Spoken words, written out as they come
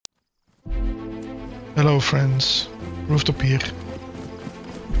Hello friends, Rooftop here.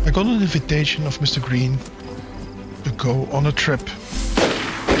 I got an invitation of Mr. Green to go on a trip.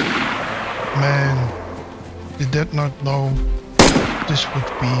 Man, did that not know this would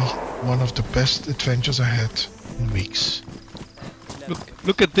be one of the best adventures I had in weeks.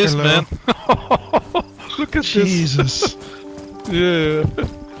 Look at this, Hello. man. Look at Jesus. this. Yeah. 6,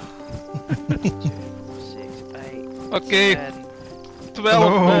 8, Okay. 10. 12,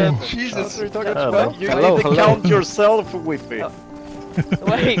 Hello. man. Jesus, Jesus. you Hello, need to hello. count yourself with me.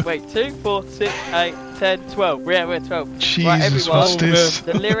 Wait, 2, 4, 6, 8, 10, 12. We're 12. Jesus, Right, everyone, what's this?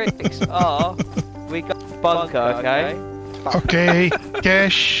 The lyrics are, we got bunker, okay? Okay,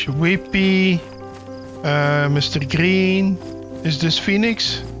 Cash, Whippy, Mr. Green. Is this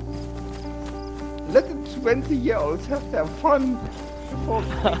Phoenix? Let the 20-year-olds have their fun before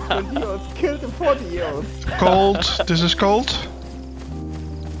the 20-year-olds kill the 40-year-olds. Cold, this is Cold?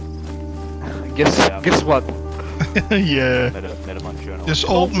 Guess what? Yeah. This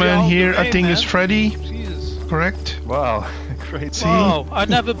old man here, I think is Freddy, Jesus. correct? Wow, great. See? Wow, I've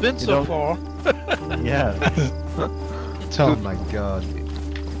never been so don't- far. Yeah. Oh my god.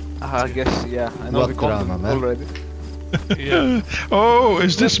 I guess, yeah. I know What the content drama, man. already. Yeah. Oh,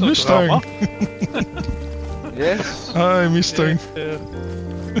 is this That's no Mustang? Yes. Hi, Mustang. Yeah.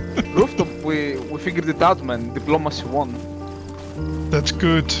 Rooftop, we figured it out, man. Diplomacy won. That's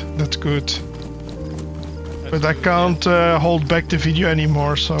good, that's good. But I can't hold back the video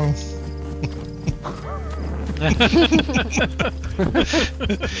anymore, so...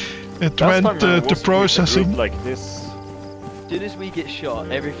 It went to processing. Like this. As soon as we get shot,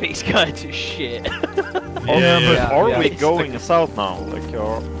 everything's going to shit. Yeah, Are yeah. we going south now? Like,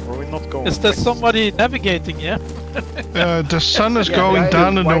 are we not going? Is there like- somebody navigating, yeah? but the sun is Yeah, going yeah,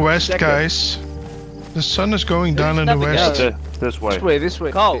 down in the white west, jacket. guys. The sun is going down in the navigate? west. This way. This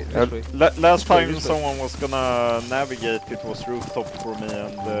way. Carl. This way. Last time This way. someone was gonna navigate, it was Rooftop for me,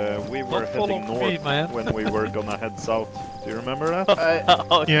 and we were Don't follow heading me, north man. when we were gonna head south. Do you remember that?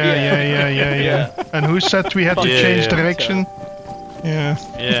 Oh, Yeah. And who said we had to Yeah, change yeah. direction? Yeah.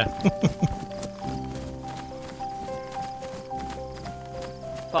 Yeah.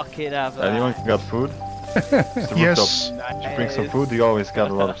 Fucking have that. Anyone got food? Mr. Yes. Rooftop, did you bring some food? You always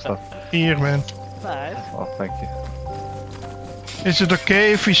got a lot of stuff. Here, man. Nice. Oh, thank you. Is it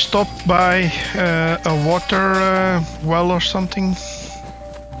okay if we stop by a water well or something?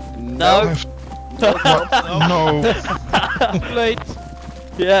 No. I've- What? No. Late.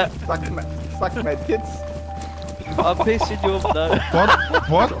 Yeah, Suck my tits. I'm pissing you off though. What?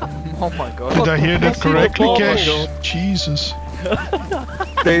 What? Oh my god. Did I hear that That's even correctly, more, Cash? my Jesus.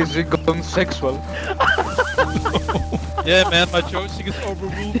 Dayz gone sexual. Yeah, man, my joystick is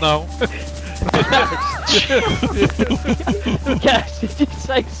overruled now. Cash, did you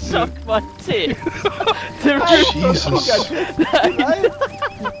say suck my tit? Jesus.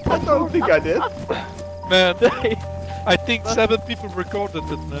 I don't think I did. Man, I think 7 people recorded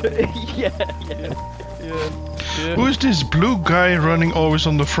it, man. yeah. Yeah. Who is this blue guy running always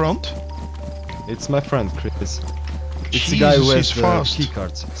on the front? It's my friend Kris. It's Jesus, the guy who he's has the fast. key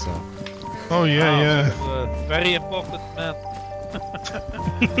cards. So. Oh yeah. Very important, man.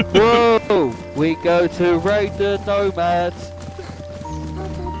 Whoa! We go to raid the nomads.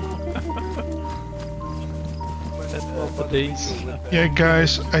 Yeah,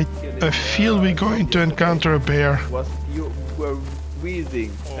 guys, I feel we're going to encounter a bear. You were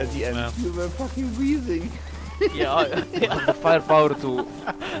wheezing at the end. man. You were fucking wheezing. Yeah, The firepower to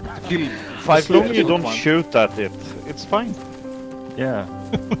kill 5 As long as you people don't at once. shoot at it, it's fine. Yeah.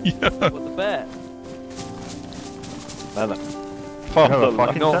 Yeah. what the bear? You have a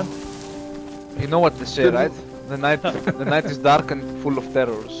fucking No. tent? You know what they say, right? The night is dark and full of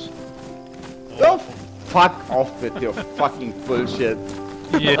terrors. Oh, fuck off with your fucking bullshit.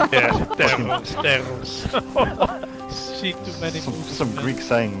 Yeah, terrors. See too many movies, Some man. Greek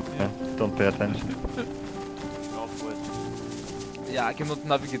saying, don't pay attention. Yeah, I cannot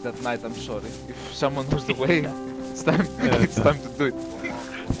navigate at night, I'm sorry. If someone knows the way, it's time to do it.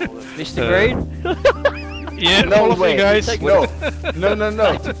 Mr. Green? Yeah, No follow way. me, guys. No.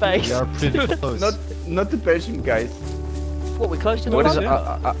 To base. We are pretty close. Not the Persian guys. What, we're close to the What is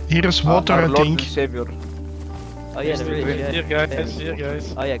one? Here is water, our I Lord think. and Savior. Oh yeah, there is, yeah. Here, guys. Here,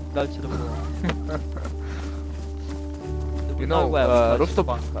 guys. Oh yeah, go to the wall. You know, we're close to the Rooftop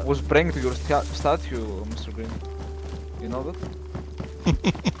bunker. was praying to your statue, Mr. Green. You know that?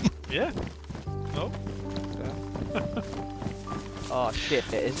 Yeah. No? Oh shit,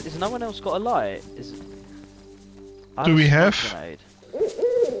 is no one else got a light? I Do have a we smoke have? grenade.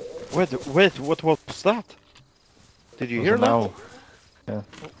 Wait, what was that? Did you hear that?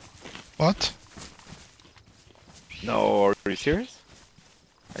 What? No, are you serious?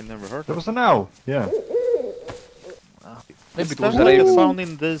 I never heard There of was an owl. Yeah. Maybe it. it was That Raven. get found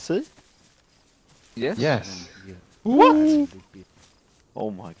in Dayz? Yes? Yes. What?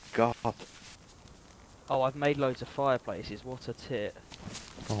 Oh my god. Oh, I've made loads of fireplaces. What a tit.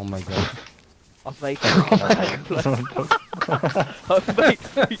 Oh my god. I've made 3 fireplaces. I've made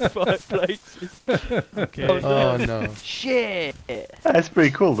 3 fireplaces. Okay. Oh no. Shit! That's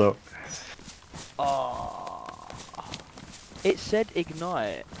pretty cool though. Oh. It said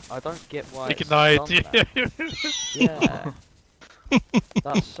ignite. I don't get why it's Ignite. done that. Yeah.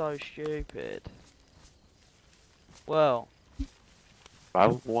 That's so stupid. Well.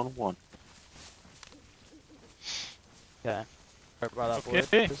 511. Okay. Hope about that,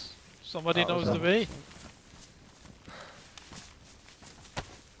 Okay. boys. Somebody Oh, knows okay. the way.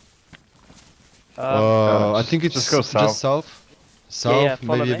 I think it's Just go south. just south. South, yeah,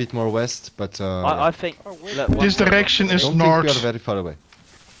 follow maybe a me. bit more west, but I think. Look, This direction I is don't think we are north. very far away.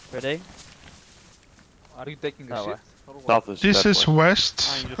 Ready? Are you taking a That way. shit? Or what? South is This that is way. west.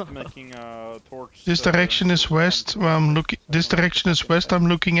 I'm just making a torch. This direction is west. Where I'm looking. This direction is west. I'm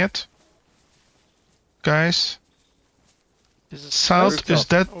looking at. Guys, This is south is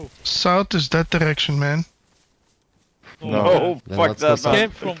that. Oh. South is that direction, man. No. No, Then fuck let's go that, south. man.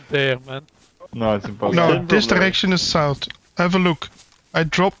 Came from there, man. No, it's impossible. No, this direction is south. Have a look. I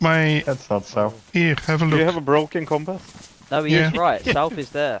dropped my. That's not south. Here, have a Do you have look. a broken compass? No, he Yeah. is right. South is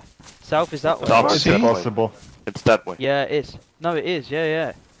there. South is that way. South It's is that way. impossible. It's that way. Yeah, it is. No, it is. Yeah,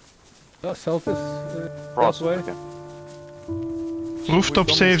 yeah. South is Cross. that way. Okay. Rooftop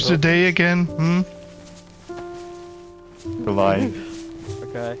saves the day again. Hmm? You're lying.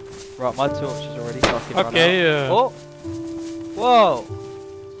 Okay. Right, my torch is already fucking run out. Okay, Oh! Whoa!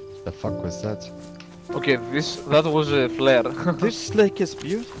 The fuck was that? Okay, that was a flare. This lake is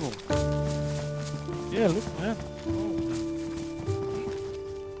beautiful. yeah, look, man.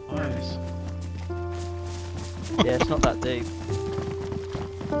 Oh. Nice. Yeah, it's not that deep.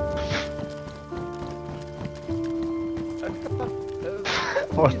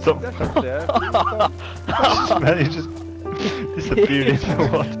 What the fuck? Man, you just disappeared into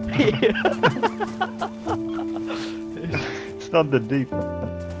what? It's not that deep.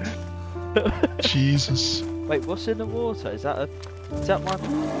 Jesus. Wait, what's in the water? Is that one?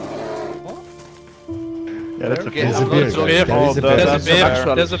 What? Yeah, that's a Okay, There's a I'm bear, not guys. bear. There is a bear. There's a bear.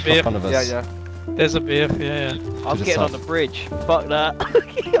 actual- There's a In bear. front of us. Yeah, yeah. There's a bear. Yeah, I'm the getting on south. the bridge. Fuck that.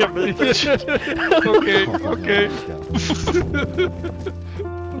 yeah. Okay. Oh, Okay. yeah.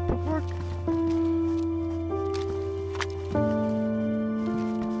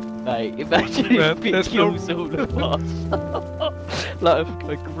 Mate, imagine Man, if it there's no- kills all of us. Like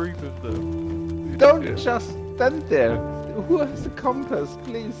a group of them. Don't just stand there. Who has a compass?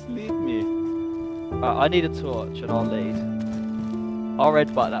 Please lead me. I need a torch and I'll lead. I'll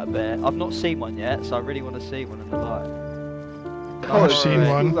red bite that bear. I've not seen one yet, so I really want to see one in the light. I've seen do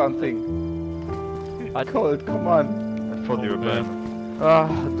one. something. I Cold, come on. I thought you were bad. Ah,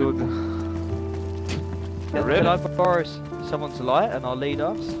 dude. Can I borrow someone's light and I'll lead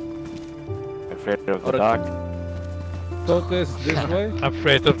us? Afraid of the Alright. dark. South is this way. I'm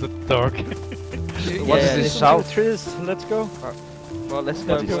afraid of the dark. What Yeah, is this south? trees, let's go. Well, let's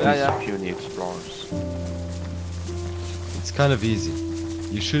go. What is boys. Yeah, yeah. these puny explorers? It's kind of easy.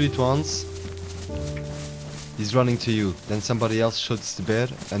 You shoot it once. He's running to you. Then somebody else shoots the bear,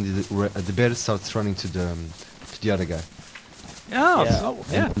 and the bear starts running to the other guy. Yeah. Yeah. So,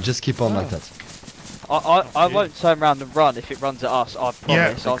 yeah. And just keep on like that. I won't turn around and run if it runs at us. I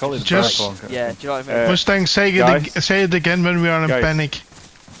promise. I'll call it Just- back on. yeah. Do you know what I mean? Mustang, say guys. say it again when we are in Guys. panic.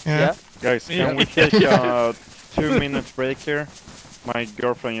 Yeah. Guys, Yeah. can we take a 2-minute break here? My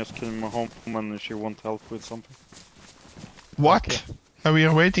girlfriend just came home and she wants help with something. What? Are we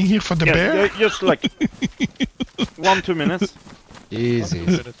waiting here for the bear? Yeah, just like 1-2 minutes. Easy,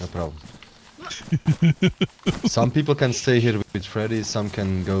 no problem. Some people can stay here with Freddy, some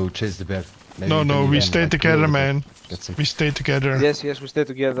can go chase the bear. Maybe No, then no, you we can, stay like, together, really man. Get some... We stay together. Yes, yes, we stay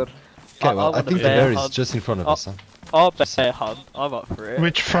together. Okay, well, I want think the bear bear is hunt. just in front of us, huh? I'll bear hunt. I'm up for it.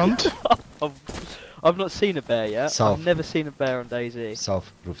 Which front? I've not seen a bear yet. South. I've never seen a bear on DayZ.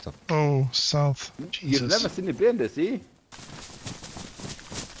 South rooftop. Oh, south. You've never Jesus. seen a bear in the sea?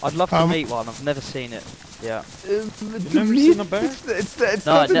 I'd love to Um, meet one. I've never seen it. Yeah. You've never seen a bear? It's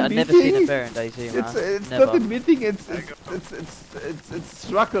No, not a I've never seen a meeting. bear in DayZ, man. It's never. not a meeting. It's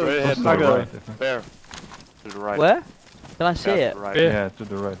struggle. Right ahead, struggle. right. Bear. To the right. Where? Can I see Yeah, it? to the right. Bear. Yeah, to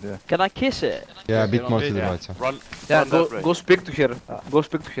the right, yeah. Can I kiss it? Yeah, a bit more to the Yeah. right, huh? Run. Yeah, run that way. go speak to her. Go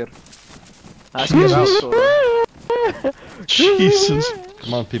speak to her. Ask her out. So, Jesus.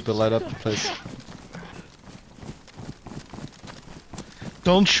 Come on, people, light up the place.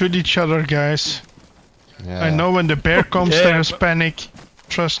 Don't shoot each other, guys. Yeah. I know when the bear comes, Yeah, there's panic.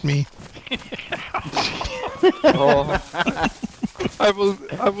 Trust me. Oh, I will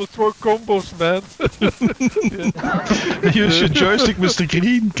throw combos, man. Use your joystick, Mr.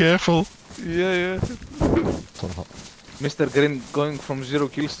 Green. Careful. Yeah. Mr. Green going from 0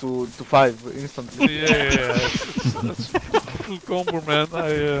 kills to 5 instantly. Yeah. That's full combo,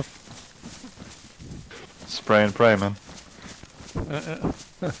 man. Spray and pray, man.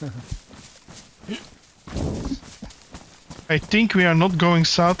 I think we are not going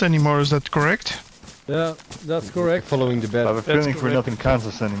south anymore, is that correct? Yeah, that's correct. Following the I bear. have a feeling we're correct. not in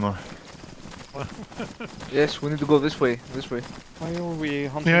Kansas anymore. Yes, we need to go this way. Why are we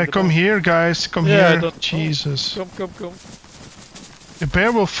hunting Yeah, the come dog? here, guys. Come Yeah, I here. don't know. Jesus. Come. The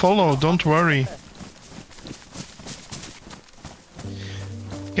bear will follow, don't worry.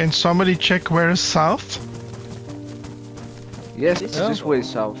 Can somebody check where is south? Yes, This this way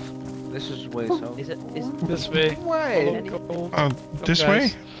south. This is way south. Is it? This way. Why? Come, This guys.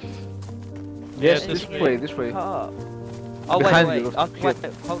 way? Yes, this this way. Oh, oh Behind wait. you, Wait,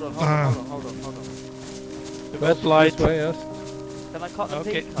 hold on. The red light. This way, yes. Can I cut the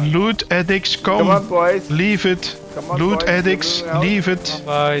Okay. pink card? Loot addicts, Come on, come. boys. Leave it. Come on, Loot boys. addicts, Get out. leave it. Come,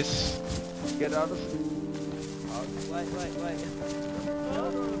 guys. Get out of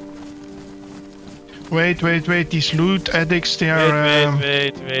Wait. Wait. These loot addicts, they are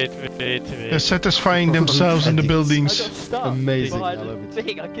Wait. they're satisfying themselves in the I buildings. got stuck Amazing, behind I the love it.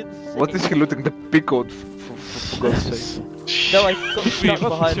 thing. I couldn't see. What is he looting? The peacoat, for God's sake. No, I got stuck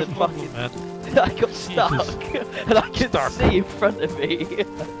behind the Come fucking. on, man. I got stuck and I couldn't see in front of me.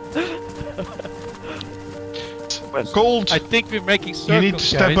 Cold, I think we're making circles, you need to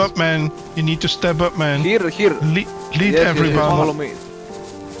step guys. up, man. You need to step up, man. Here. Lead Yes, everyone. follow me.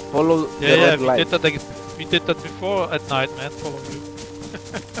 Follow the Yeah, red we light. did that. We did that before at night, man. Follow me.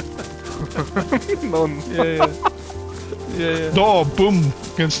 No, Yeah. Oh, boom,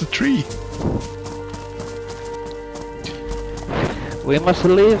 against the tree. We must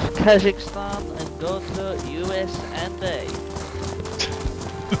leave Kazakhstan and go to US and A.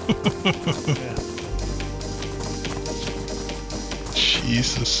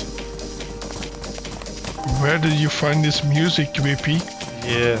 Jesus. Where did you find this music, Whippy?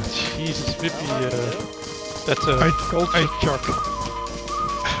 Yeah. Jesus, Whippy. That's a culture shock.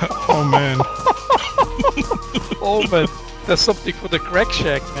 Oh man. Oh man, that's something for the crack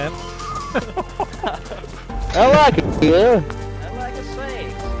shack, man. I like it, yeah. I like it,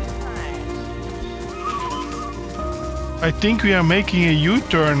 sweet. It's I think we are making a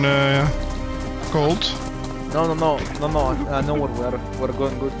U-turn, Colt. No. I know where we're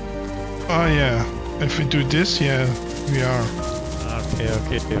going good. Oh yeah. If we do this, yeah, we are.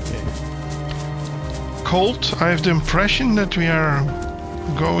 Okay. Colt, I have the impression that we are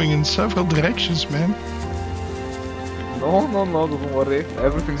going in several directions, man. No, don't worry.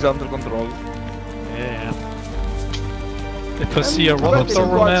 Everything's under control. Yeah. If I see a Wait, water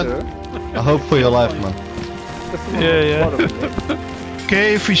tower, man. I hope for your life, man. Yeah.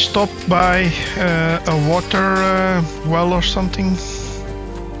 Okay, if we stop by a water well or something.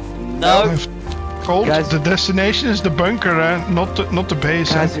 No. Colt, Guys. the destination is the bunker, not the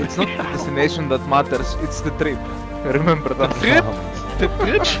base. Guys, it's not the destination that matters, it's the trip. Remember that. Trip?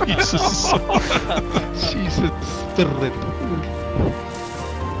 Jesus. Jesus.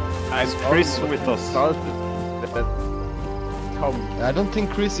 Is Kris with us? I don't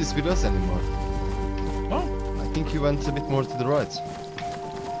think Kris is with us anymore. Oh. I think he went a bit more to the right.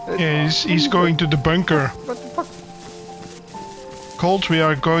 Yeah, he's going to the bunker. What the fuck? Colt, we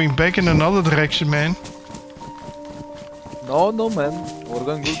are going back in another direction, man. No, man. We're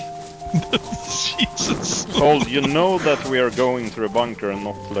going good. Jesus. Cole, you know that we are going to a bunker and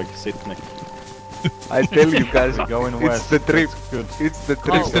not like Sydney. I tell you guys, Going it's west. the trip. Good. It's the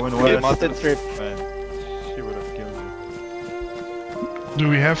trip. Going west. It's the trip. Man, she would have killed you. Do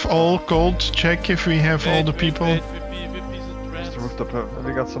we have all Colt? Check if we have all the people. Whippy's a trance. Mr. Rooftop, have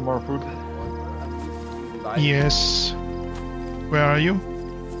we got some more food? Yes. Where are you?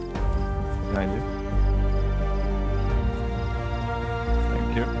 Behind you.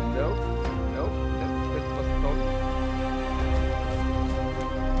 Thank you. No, that was not.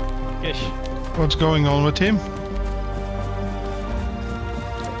 Yes. What's going on with him?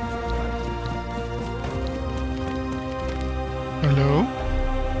 Hello?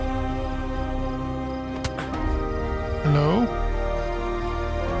 Hello?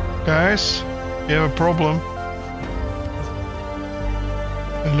 Guys, we have a problem.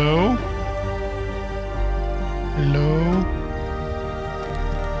 Hello? Hello?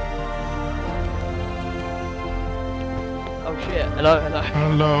 Oh shit. Hello, hello.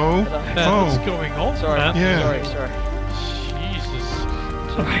 Hello. Hello. Man, Oh. what's going on, Sorry, man? Yeah. sorry. Jesus.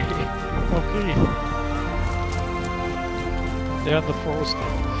 Sorry. Okay. They're on the forest.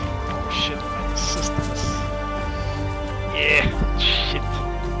 Oh shit, my system is... Yeah, shit.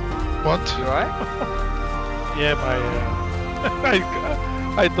 What? You alright? Yeah, my...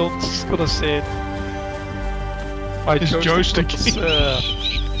 I don't gonna say it. My His joystick. was,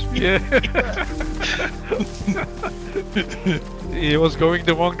 yeah. He was going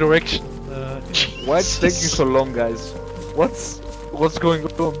the wrong direction. Why it's taking so long, guys? What's going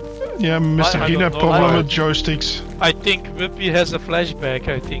on? Yeah, Mr. I Green don't had know. problem I- with joysticks. I think Whippy has a flashback,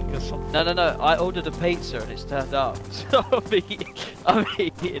 I think, or something. No. I ordered a pizza and it's turned up. So I'm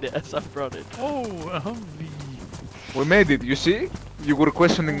eating it as I brought it. Oh, We made it, you see? You were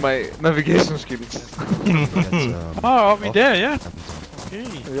questioning my navigation skills. Oh, are we Oh. there, yeah? Okay.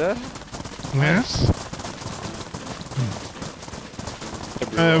 Yeah? Yes.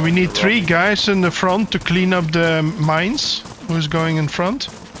 We need 3 guys in the front to clean up the mines. Who's going in front?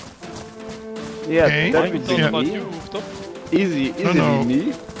 Yeah, Okay. that I would thought be about me. you, Rooftop. Easily no.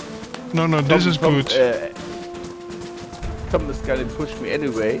 me. No, this is good. Tom is gonna push me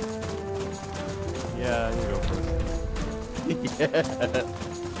anyway. Yeah, you go first.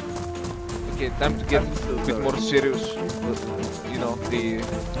 Okay, time to get a bit more serious. You know, the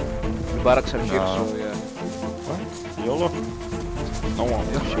barracks are here, so yeah. YOLO? No one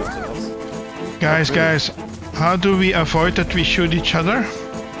will shoot us. Guys, how do we avoid that we shoot each other?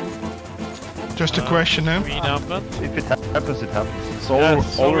 Just a question, eh? Green armband. If it happens, it happens. It's Yeah,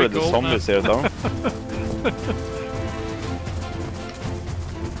 sorry, already Goldman. zombies here though.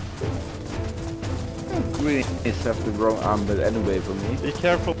 Green is have the wrong armband anyway for me. Be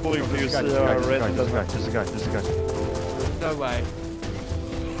careful if you There's see a a guy, red. there's a guy. No way.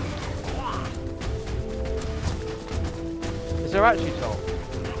 Is there actually Tom?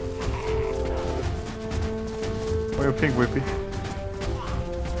 What do you think, Whippy?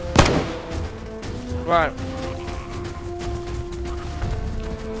 Right.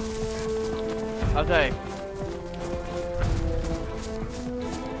 Okay.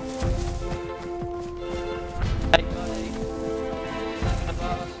 Hey, buddy.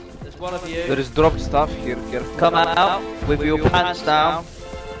 There's one of you. There is dropped stuff here, careful. Come out with your pants down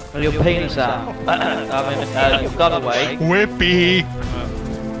and your penis out. Your gun away. Whippy!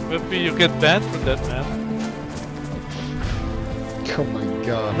 Whippy, you get banned from that, man. Oh my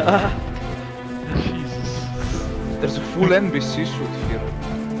god. Jesus. There's a full NBC suit here.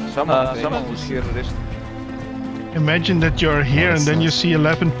 Someone was here resting. Imagine that you're here and then you see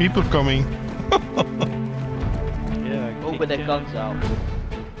 11 people coming. Yeah, All with their guns out.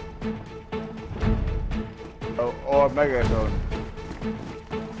 Oh, or Megaton.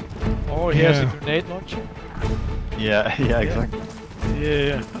 Oh, he has a Yeah. grenade launcher? Yeah, exactly.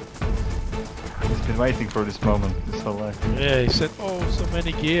 Yeah. He's been waiting for this moment his whole life. Yeah, he said, oh, so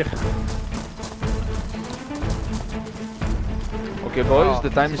many gear. Okay, boys, the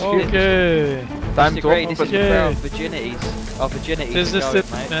time is here. Okay. Time Mr. to Gray, open. this is Yeah. where our virginities. Our virginities This are is going,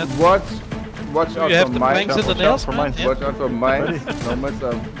 it, mate. man. Watch Do out you have for the mine. planks and the Watch out nails, for man? mine. Yeah. Watch out for mine. Moments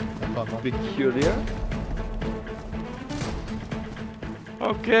are peculiar.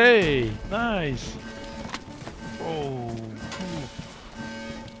 Okay, nice. Oh.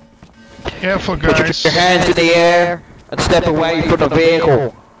 Careful, guys. hands in the air and step away from the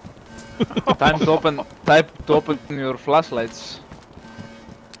vehicle. Time to open your flashlights.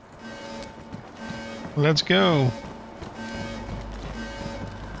 Let's go.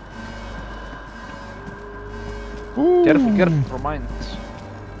 Ooh. Careful for mines.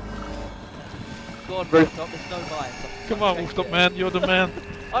 Go on, Rooftop, there's no mine. Come on, Rooftop, man, you're the man.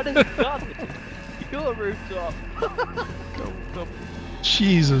 I didn't gun. You're Rooftop. Go, Rooftop.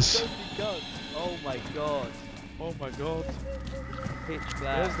 Jesus. Gun. Oh my god. Oh my god. Pitch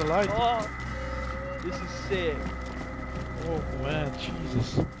black. Where's the light? Oh, this is sick. Oh man,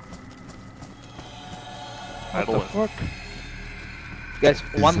 Jesus. What Idle. the fuck? Guys,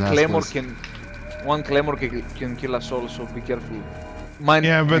 This one is claymore nice. can kill us all, so be careful. Mind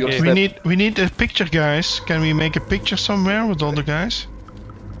Yeah, but your we step. need a picture, guys. Can we make a picture somewhere with all the guys?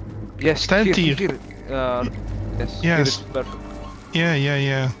 Yes, stand here. here. Yes, Yes. here is perfect.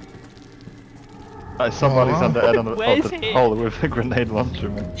 Yeah. Somebody's wow. on the end of Where's the he? hole with a grenade launcher,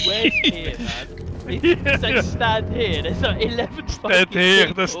 man. Where's here, man? It's like stand here. There's like 11 Stand fucking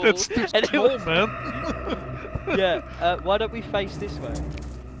here, that's people, too and it small, was- man. Yeah, why don't we face this way?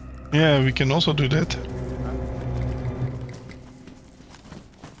 Yeah, we can also do that.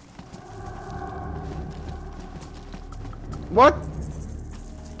 What?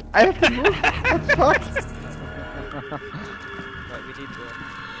 I have to move? What the fuck? Right, we need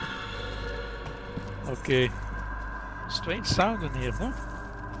to. Okay. Strange sound in here, no?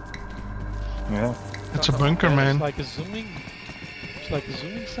 Yeah. It's a bunker, Yeah, man. It's like a zooming. It's like a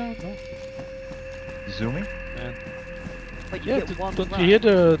zooming sound, no? Zooming? Man. Wait, you Yeah, get one don't round. you hear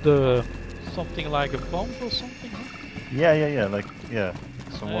the something like a bomb or something? No? Yeah, like, yeah.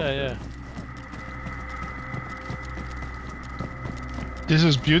 Somewhat. Yeah. This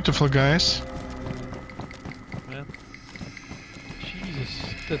is beautiful, guys. Man. Jesus,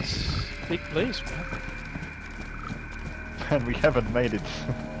 that's big place, man. And we haven't made it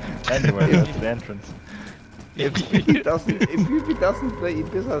anywhere. That's the entrance. If he doesn't play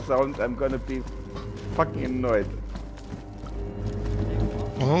Ibiza sound, I'm gonna be fucking annoyed.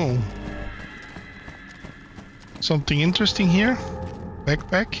 Oh. Something interesting here?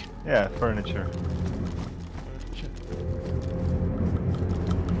 Backpack? Yeah, furniture.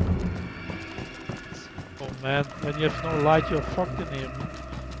 Oh man, when you have no light, you're fucked in here, man.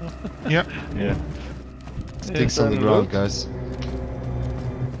 Yeah. Yeah. Sticks on the ground, guys.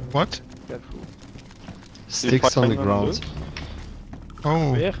 What? Sticks on the ground.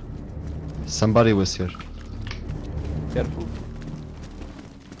 Oh. Where? Somebody was here. Careful.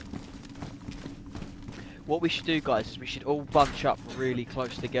 What we should do, guys, is we should all bunch up really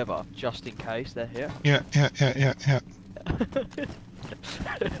close together, just in case they're here. Yeah.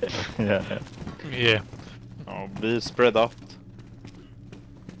 Yeah. Yeah. Oh, be spread out.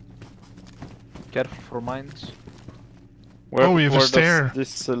 Careful for mines. Where, Oh, we have a where stair. does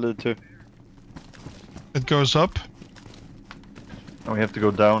this lead to? It goes up. And we have to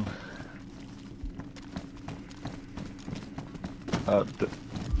go down. The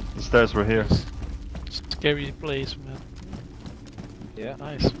stairs were here. Scary place, man. Yeah.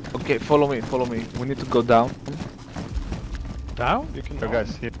 Nice. Okay, follow me, follow me. We need to go down. Down? You can. Oh,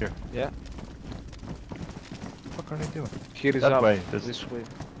 guys, here. Yeah. What are they doing? Here is That up. way, This way.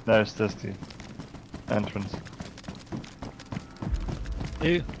 There's the entrance.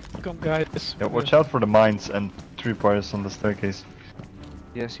 Here, come guys. Yeah, watch out for the mines and tripwires on the staircase.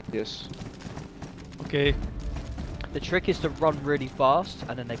 Yes, yes. Okay. The trick is to run really fast,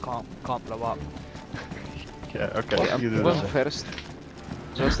 and then they can't blow up. Yeah, okay, Okay, you do I'm going that. first.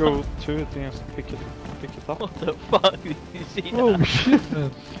 Just go to it and pick it up. What the fuck? Did you see Oh that? shit,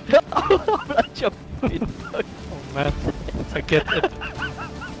 man. That jumping. Oh man.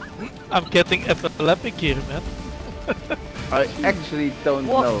 I'm getting epileptic here, man. I actually don't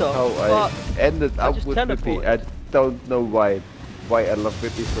What know the how fuck? I ended I up just with Whippy. I teleported. don't know why I love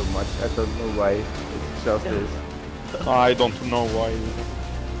Whippy so much. I don't know why. It's just this. I don't know why.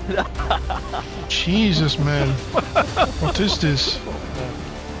 Jesus, man. What is this?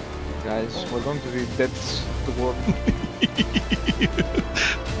 Guys, we're going to be dead to the world.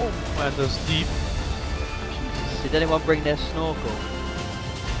 Oh man, that's deep. Did anyone bring their snorkel?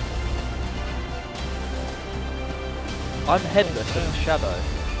 I'm headless in the shadow.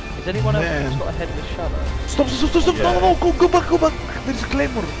 Is anyone else Man. who's got a headless shadow? Stop! No, go back! There's a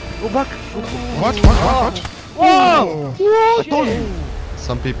claymore. Go back. What? Whoa! Whoa!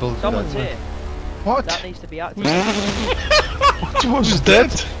 Some people. Someone's here. What? That needs to be activated. What was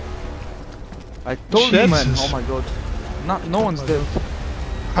that? I told you, man. Jesus. Oh my god. No one's dead.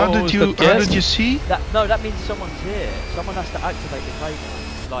 How Oh, did is you? that How gas? did you see? That means someone's here. Someone has to activate the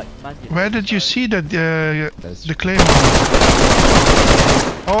claymore, like manually. Where did you so- see that? That's The claymore.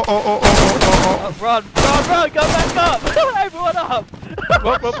 Oh! Oh, run! Go back up! Everyone up!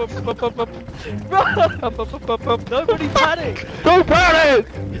 Run! Nobody panic! Don't panic!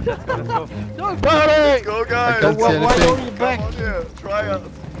 Don't panic! Go I guys! can't see anything. Come on here! Try us!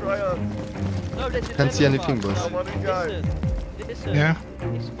 No, listen, Can't see listen, anything, Mark. boss. Come on in, guys! Listen. Yeah.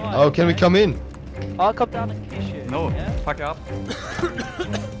 It's fine. Oh, can we okay? come in? I'll come down and kiss you. No, Yeah? fuck up.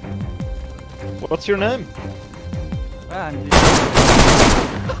 What's your name?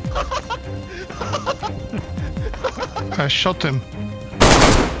 I shot him.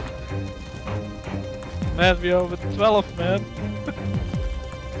 Man, we are with 12, man.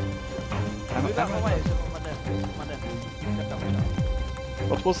 Move out my way, it's on my left. It's on my left. Get that one out.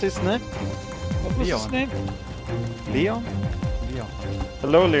 What was his name? What was his name? Leon? Leon.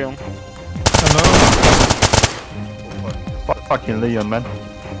 Hello, Leon. Hello? Fucking Leon, man.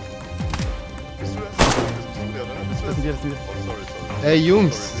 Ey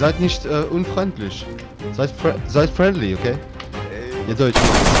Jungs, seid nicht unfreundlich. Seid friendly, okay? Ihr Deutsch.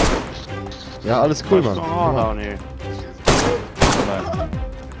 Ja, alles cool, What's Mann. going on down here?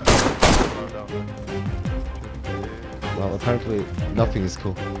 Well, apparently nothing is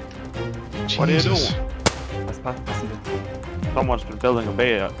cool. What do you do? Jesus. Was passiert? Someone's been building a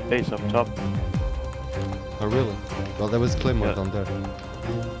base up top. Oh really? Well, there was Claymore Yeah. down there.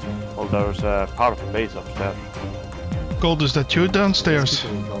 Well, there's a part of the base upstairs. Gold, is that you downstairs?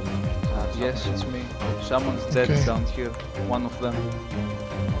 People down there. Yes, it's me. Someone's dead Okay. down here. One of them.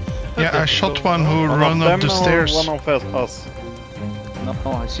 Yeah, I shot one who One ran of up them the or stairs. one of us?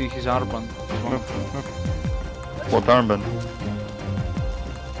 No, I see his armband. It's one of them. What armband?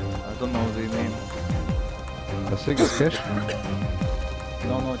 I don't know the name. I think it's cash.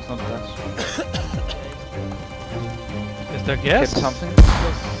 No, it's not that. Is there Get gas? something?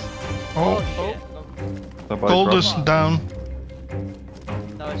 Oh, shit. Somebody Gold dropped- is down.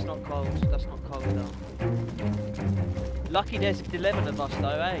 No, it's not cold. That's not cold enough. Lucky there's 11 of us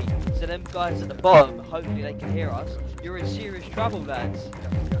though, eh? So them guys at the bottom, hopefully they can hear us. You're in serious trouble, lads.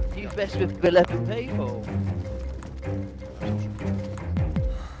 You've messed with 11 people.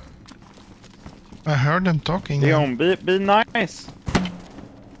 I heard them talking. Leon, be nice.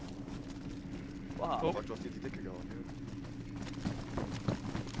 Wow. Oh. Can't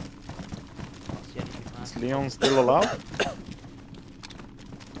see anything, man. Is Leon still alive?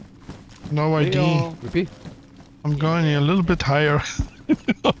 No ID. Repeat. I'm going a little bit higher.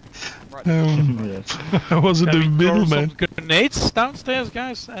 Right. Yes. I wasn't the Can we throw middleman. some grenades downstairs,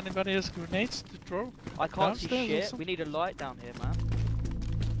 guys? Anybody has grenades to throw? I can't see Downstairs or shit. something? We need a light down here, man.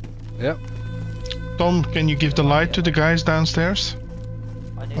 Yeah. Tom, can you give the light to the guys downstairs?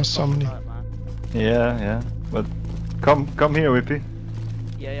 I need Or a somebody. light, man. Yeah. But come here, Whippy.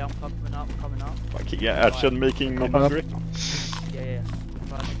 Yeah, I'm coming up, coming up. Fucking action making me hungry. Yeah.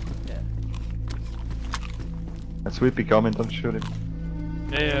 Right, yeah. That's Whippy coming, don't shoot him.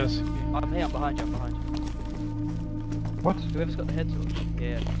 Yes. I'm here, I'm behind you, What? Whoever's got the head torch.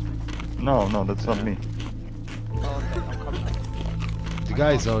 Yeah, that's me. No, that's not me. Oh, okay, I'm coming up. The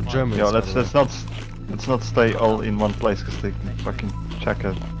guys are Germans. Yo, by let's the way. let's not stay all in one place because they can fucking check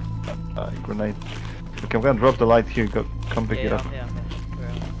a grenade. Okay, I'm gonna drop the light here. Come pick it Yeah, up. I'm here.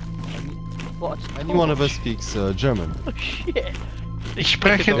 What? Any one of us speaks German. Oh shit! Ich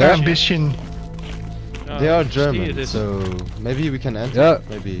spreche Ja. ein bisschen. They are See German, it is. so maybe we can enter. Ja.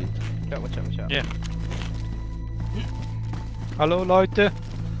 Maybe. Watch out. Yeah. Hallo Leute.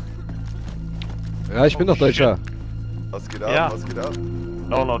 Ja, ich bin doch Deutscher. Was geht Ja. ab? Was geht ab?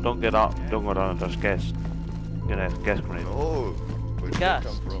 No, don't get out. Don't go down. There's gas. Get a gas grenade. Oh, where did Gas.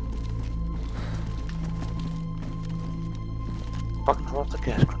 that come from? Fucking drop the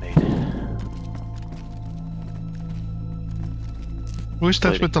gas grenade. Who is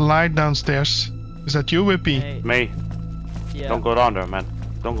that with the light downstairs? Is that you, Whippy? Hey, Me. yeah. Don't go down there, man.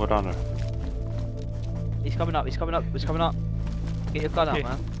 Don't go down there. He's coming up. He's coming up. Get your gun out, Okay.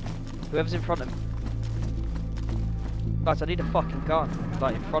 man. Whoever's in front of him. Guys, I need a fucking gun.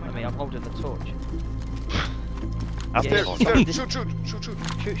 Like in front of me. I'm holding the torch. That's Yeah, the yeah. There, This- shoot,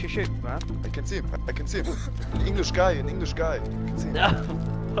 Shoot, man. I can see him. An English guy. I can see him.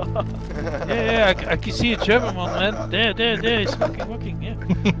 Yeah, I can see a German one, man. There, he's walking, yeah.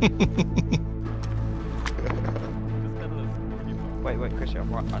 Wait, Chris, I'm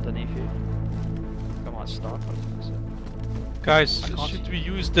right underneath you. Come on, start. Guys, can't should see. we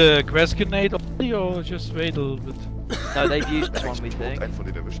use the grass grenade only or just wait a little bit? No, they've used this one, we think. Einen von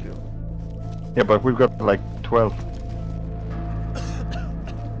denen erwischt, ja. Yeah, but we've got like 12.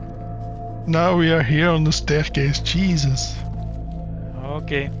 Now we are here on the staircase. Jesus.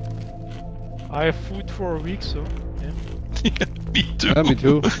 Okay. I have food for a week, so yeah. Yeah, me too. Ja, me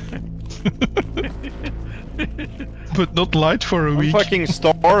too. But not light for a I'm week. fucking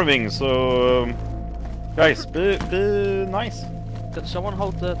starving, so guys, be nice. Could someone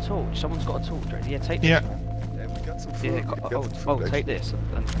hold the torch? Someone's got a torch, right? Yeah, take this. Yeah. Yeah, we got some food. Yeah, We got some oh, food, take actually. this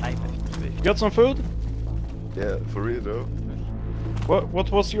and aim it. You got some food? Yeah, for real though.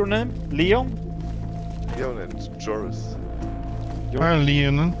 What was your name? Leon? Leon and Joris. Hi,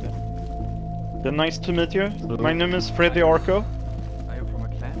 Leon. Then nice to meet you. My name is Freddy Arco. Are you from a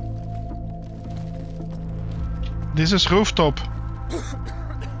clan? This is Rooftop.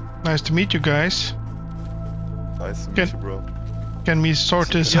 Nice to meet you guys. Nice to Can- meet you, bro. Can we sort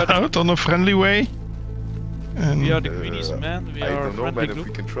this out on a friendly way? And We are the greenies, man. We I are a don't know, friendly man, if we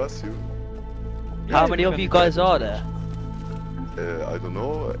group. can trust you. How many of you guys are there? I don't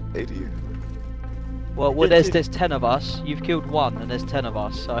know, 80? Well, there's 10 of us. You've killed one, and there's 10 of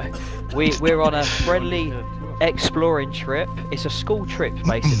us. So we're on a friendly exploring trip. It's a school trip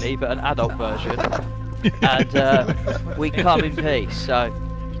basically, but an adult version. And we come in peace. So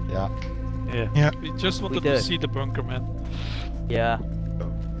Yeah. Yeah. We just wanted do. to see the bunker, man. yeah.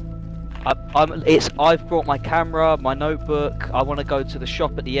 I've brought my camera, my notebook. I want to go to the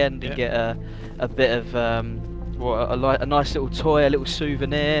shop at the end and get a bit of a nice little toy, a little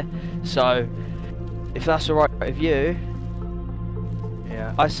souvenir. So If that's alright with you.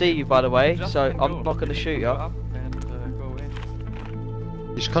 Yeah. I see you, by the way, Just so go. I'm not gonna shoot Go you. up and go away.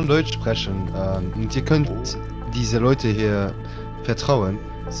 Ich kann Deutsch sprechen und ihr könnt diese Leute hier vertrauen.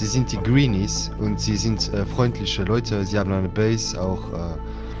 Sie sind die Greenies und sie sind freundliche Leute, sie haben eine Base auch,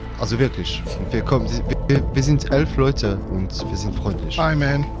 also wirklich. Und wir sind 11 Leute und wir sind freundlich. Hi,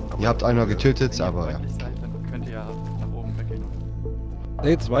 man. Ihr habt einer getötet, aber ja. Wenn ihr seid, dann könnt ihr ja nach oben weggehen.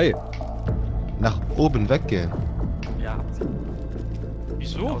 Ne, 2. Nach oben weggehen. Ja, habt ihr.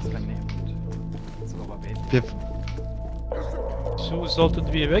 Wieso? Ausgang nehmen und so aber wählen. Wir, So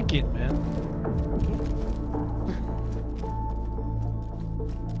sollten wir weggehen, man.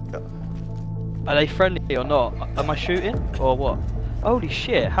 Are they friendly or not? Am I shooting or what? Holy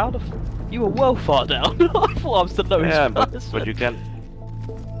shit! How the you were well far down. I thought I was the lowest Yeah, person. but you can't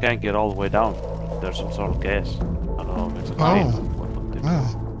get all the way down. There's some sort of gas. I don't know if it's a mine or what.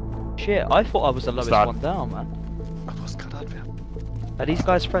 Oh. Shit! I thought I was the lowest Start. one down, man. Ach, du hast Granatwerfer. Are these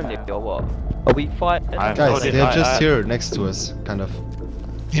guys friendly or what? Are we fighting? I'm- guys, no, they're just I- here next to us, kind of.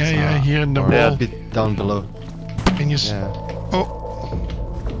 Yeah, here in the Or a wall. bit down below. Can you Yeah. Oh,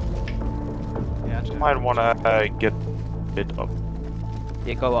 Yeah, You might wanna get a bit up.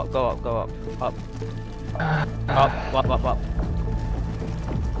 Yeah, go up, go up, go up, up, up.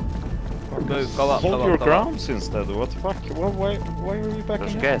 Move, go up, Hold go your up, go grounds instead. What the fuck? Why are you back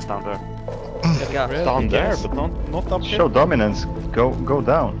There's in gas down there. up. Yeah, Down there, but not up here. Show dominance. Go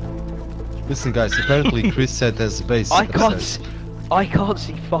down. Listen, guys. Apparently, Chris said there's a base. I can't upstairs. see, I can't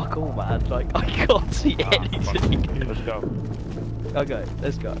see fuck all, man. Like, I can't see anything. Let's go. Okay,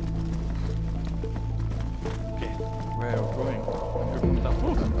 let's go. okay. Where are we going? We're down.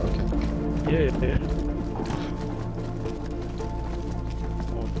 Okay. Yeah.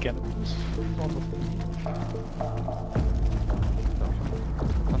 Oh, cannons.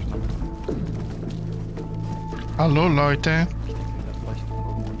 hallo Leute.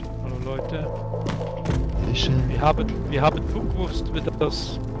 Hallo Leute. Mission. Wir haben Bockwurst mit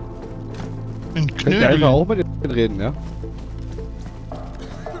das. Een Könnt ihr einfach knödel. auch mit denen reden, ja?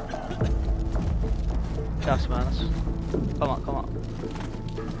 Yes, man. Come on.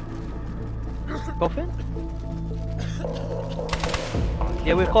 Coffin?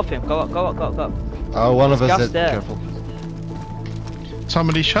 Yeah, we're coughing. Go up. One of us Gas dead. there. Careful.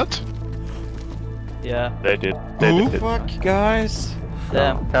 Somebody shot? Yeah, They did. Who? Fuck, guys.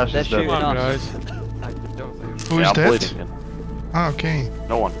 them. Cash They're is dead. shooting us. Who is I'm that? bleeding. Ah, okay.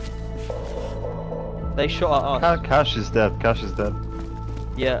 No one. They shot at us. Cash is dead. Cash is dead.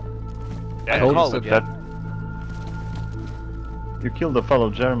 Yeah. Yeah, told he's you. dead. You killed the fellow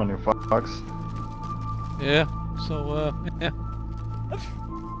German, you fucks. Yeah. So yeah.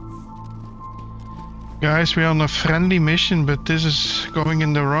 Guys, we're on a friendly mission, but this is going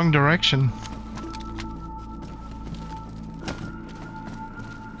in the wrong direction.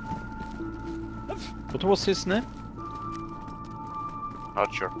 What was his name?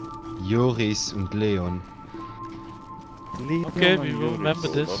 Not sure. Joris und Leon. Okay, we will remember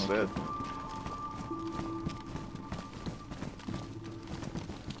this. Not bad.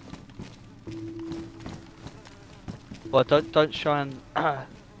 Well, don't shine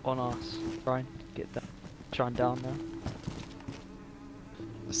on us. Try and get that. Shine down there.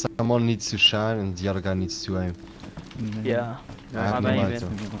 Someone needs to shine and the other guy needs to aim. Yeah. I have I'm no aiming. lighter.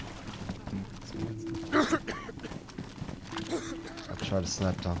 I'll try to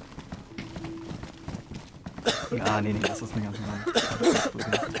snipe down. Nee, das ist eine ganze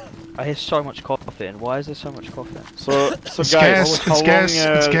Menge. I hear so much coughing. Why is there so much coughing? So It's guys, gas, how it's gas,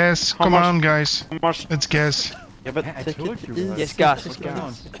 long, it's gas. how Come much- on, guys. How much, It's gas. yeah, but I told you. Yes, gas, it's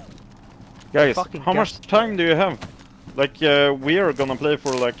gas. guys, fucking how gas. much time do you have? Like, we are gonna play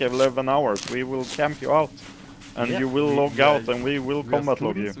for like 11 hours. We will camp you out, and you will log out, and we will combat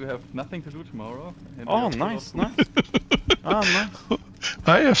log you. We have nothing to do tomorrow. and Oh, we are nice, full of- nice. Ah, nice.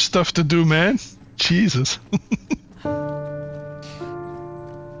 I have stuff to do, man. Jesus.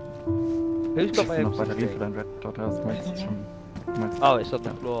 Who's got my Noch Batterien exit? für dein Red Dot hast, meinst du schon? Oh, it's on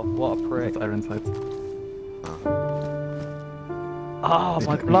the floor. What a prick. Das Iron Sights. Oh,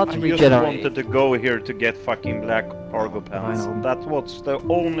 my blood's I just regenerating. wanted to go here to get fucking black cargo pants. know. That was the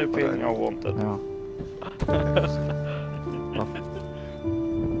only thing I wanted. Ja.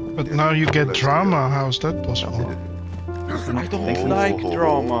 But now you get drama. How's that possible? I don't like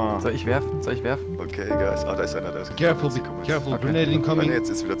drama. Soll ich werfen? Okay, guys. Ah, da ist einer, der ist Careful, gekommen. be careful, Okay. grenade Nein, incoming. jetzt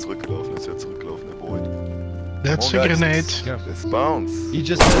ist wieder zurückgelaufen, der beholt. That's Oh, a guys, grenade. It's bounce. He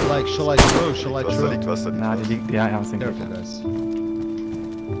just said like, shall I throw, shall I Was da throw? liegt, was da liegt. Na, die liegt. Ja, was denke Careful, guys.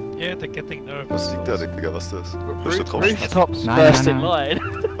 Yeah, they're getting nervous. Was liegt da, Digga, was ist das? Da steht drauf. Rooftop's Nein, first nein, in line.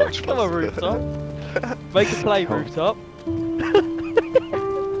 Spaß. Come on, Rooftop. Make a play, Rooftop.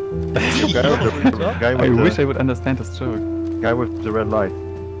 Guy I with wish the I would understand this joke. guy with the red light.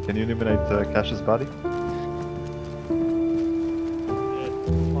 Can you eliminate Cash's body?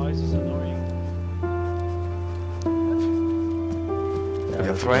 Why is this annoying?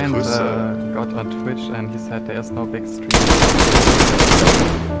 A friend got on Twitch and he said there is no big stream.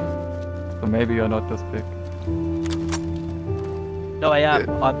 So maybe you're not this big. No, I am.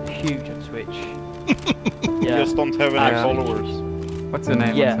 I'm huge on Twitch. You Yeah. just don't have any followers. What's your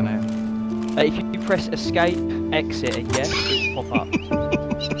name? Yeah. What's your name? If you press escape, exit, and yes, it will pop up.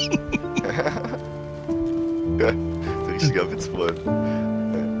 Richtiger Witzbold.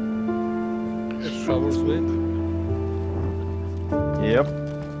 Yep.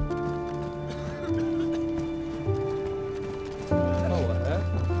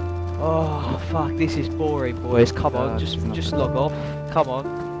 Oh fuck, this is boring, boys. Come on, just log off. Come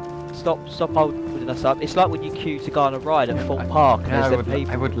on, stop holding us up. It's like when you queue to go on a ride at Fort Park and Yeah, there's them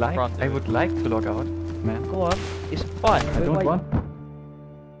people I would in like front of it. to log out, man. Go on, it's fine. I don't want.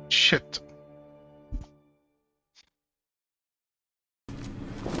 Shit.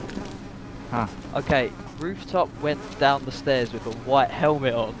 Okay, Rooftop went down the stairs with a white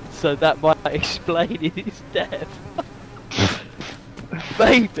helmet on, so that might explain his death.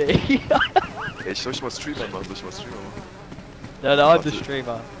 Maybe. Ey, soll ich mal Streamer machen? Soll ich mal Streamer machen? No, I'm the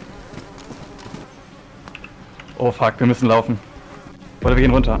streamer. Oh fuck, wir müssen laufen. Oder wir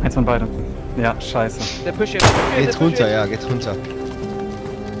gehen runter, eins von beiden. Ja, scheiße. They're pushing. Geht runter, ja, geht runter.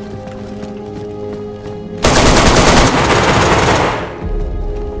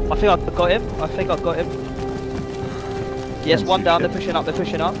 I think I got him. I think I got him. Yes, one down. They're pushing up. They're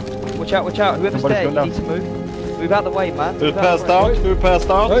pushing up. Watch out! Watch out! Whoever's Somebody's there, you going need to move. Move out the way, man. Who Move out passed the way. out? Who passed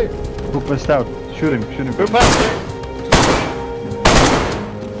out? Who passed out? Shoot him, shoot him. Who passed out?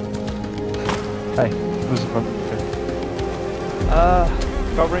 Hey, who's the front?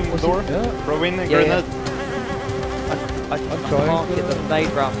 Covering the door. Throw in a Yeah, grenade. I can't get the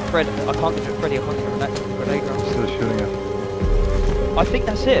grenade round. Fred, I can't get Freddy. I can't get the grenade round. Still shooting him. I think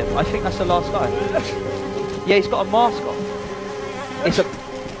that's him. I think that's the last guy. Yeah, he's got a mask on.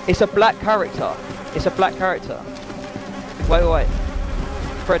 It's a black character. It's a black character. Wait.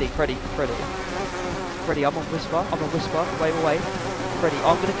 Freddy, I'm on Whisper. Wait. Freddy,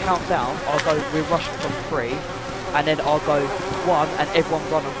 I'm gonna count down. I'll go. We're rushing from 3, and then I'll go 1, and everyone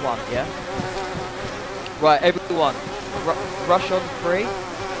run on 1. Yeah. Right, everyone, rush on 3.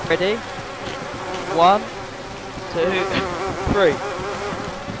 Ready? 1, 2, 3.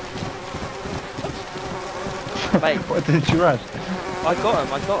 Mate, What did you rush? I got him.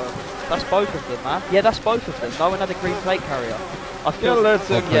 That's both of them, man. Yeah, that's both of them. No one had a green plate carrier. I Yeah, feel. let's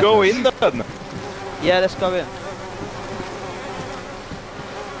go in then. Yeah, let's go in.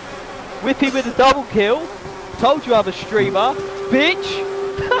 Whippy with a double kill. Told you I'm a streamer, bitch.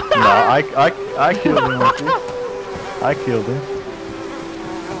 No, I killed him. I killed him.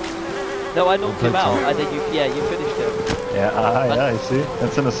 No, I knocked him out, and then you finished him. Yeah, I see.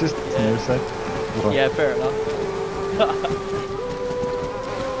 That's an assist on your side. Well, Yeah, fair enough.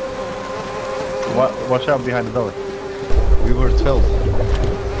 watch out behind the door. We were 12.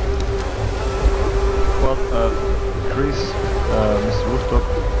 Well, Kris, Mr. Rooftop,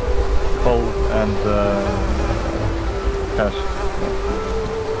 Cole, and Cash.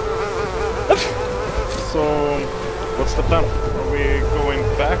 So, what's the plan? Are we going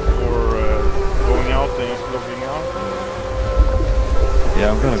back or going out and just logging out?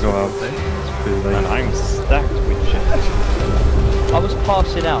 Yeah, I'm gonna go out. It's pretty late. And I'm stacked with shit. I was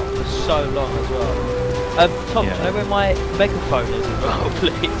passing out for so long as well. Tom, Yeah. do you know where my megaphone is as well,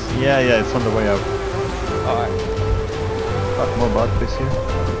 please? Yeah, it's on the way out. Alright. Fuck, more bug this here.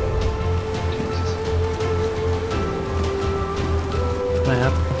 Jesus. I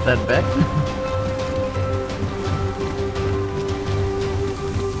have that back.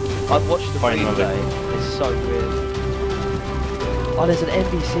 I've watched the Finally. replay. It's so weird. Oh, there's an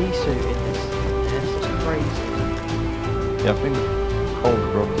NBC suit in this. This is crazy. Yeah, I think Cole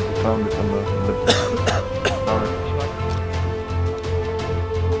dropped it. Found it on the tower.